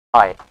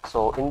Hi,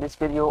 so in this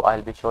video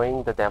I'll be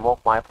showing the demo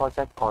of my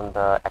project on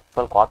the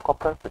actual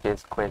quadcopter, which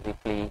is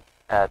Crazyflie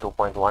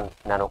 2.1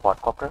 nano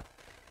quadcopter,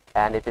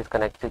 and it is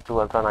connected to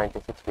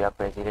Ultra96 via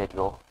Crazy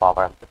Radio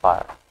power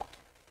amplifier.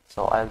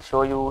 So I'll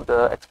show you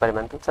the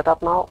experimental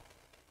setup now.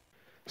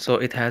 So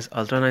it has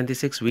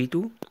Ultra96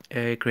 V2,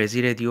 a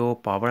Crazy Radio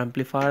power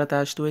amplifier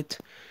attached to it,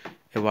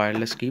 a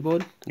wireless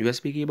keyboard,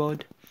 USB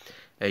keyboard,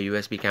 a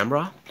USB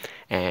camera,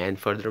 and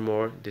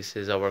furthermore this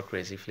is our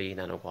Crazyflie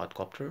nano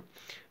quadcopter,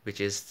 which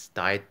is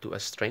tied to a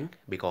string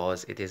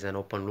because it is an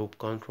open loop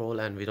control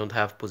and we don't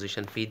have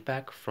position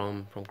feedback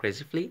from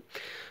Crazyflie,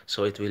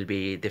 so it will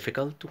be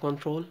difficult to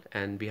control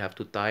and we have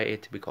to tie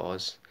it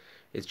because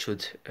it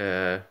should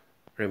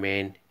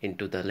remain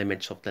into the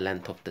limits of the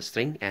length of the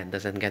string and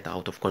doesn't get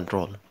out of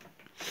control.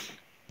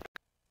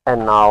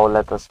 And now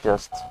let us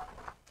just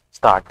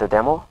start the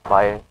demo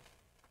by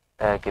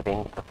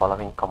giving the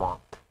following command.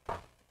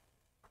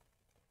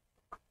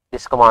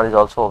 This command is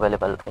also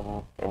available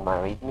in my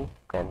readme. You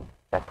can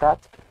check that.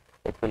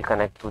 It will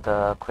connect to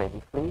the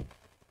Crazyflie,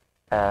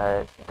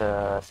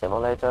 the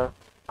simulator,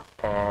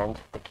 and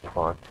the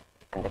keyboard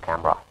and the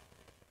camera.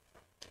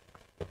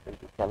 It will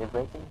be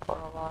calibrating for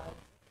a while.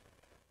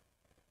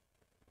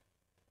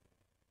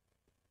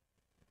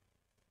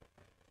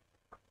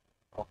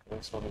 Okay,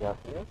 so we are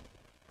here,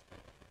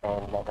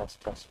 and let us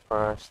just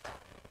first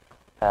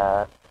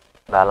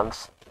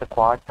balance the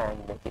quad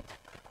and make it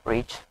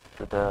reach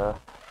to the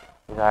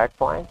desired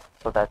point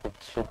so that it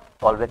should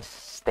always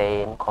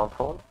stay in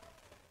control.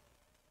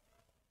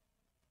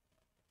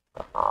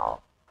 So now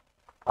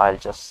I'll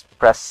just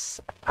press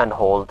and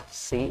hold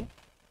C.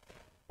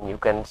 You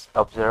can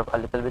observe a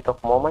little bit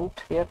of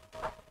movement here.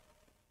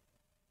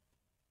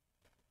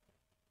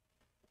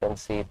 You can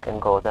see it can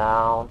go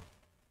down,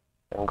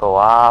 can go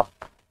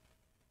up,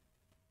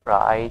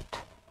 right,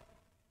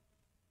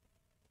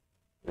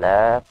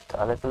 left,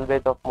 a little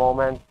bit of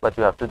movement, but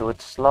you have to do it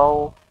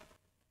slow.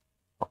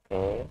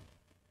 Okay,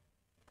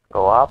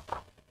 go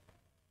up,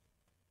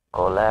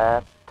 go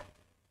left,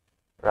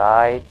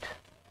 right,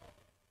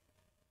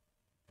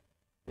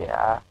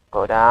 yeah,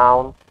 go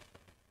down,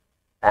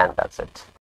 and that's it.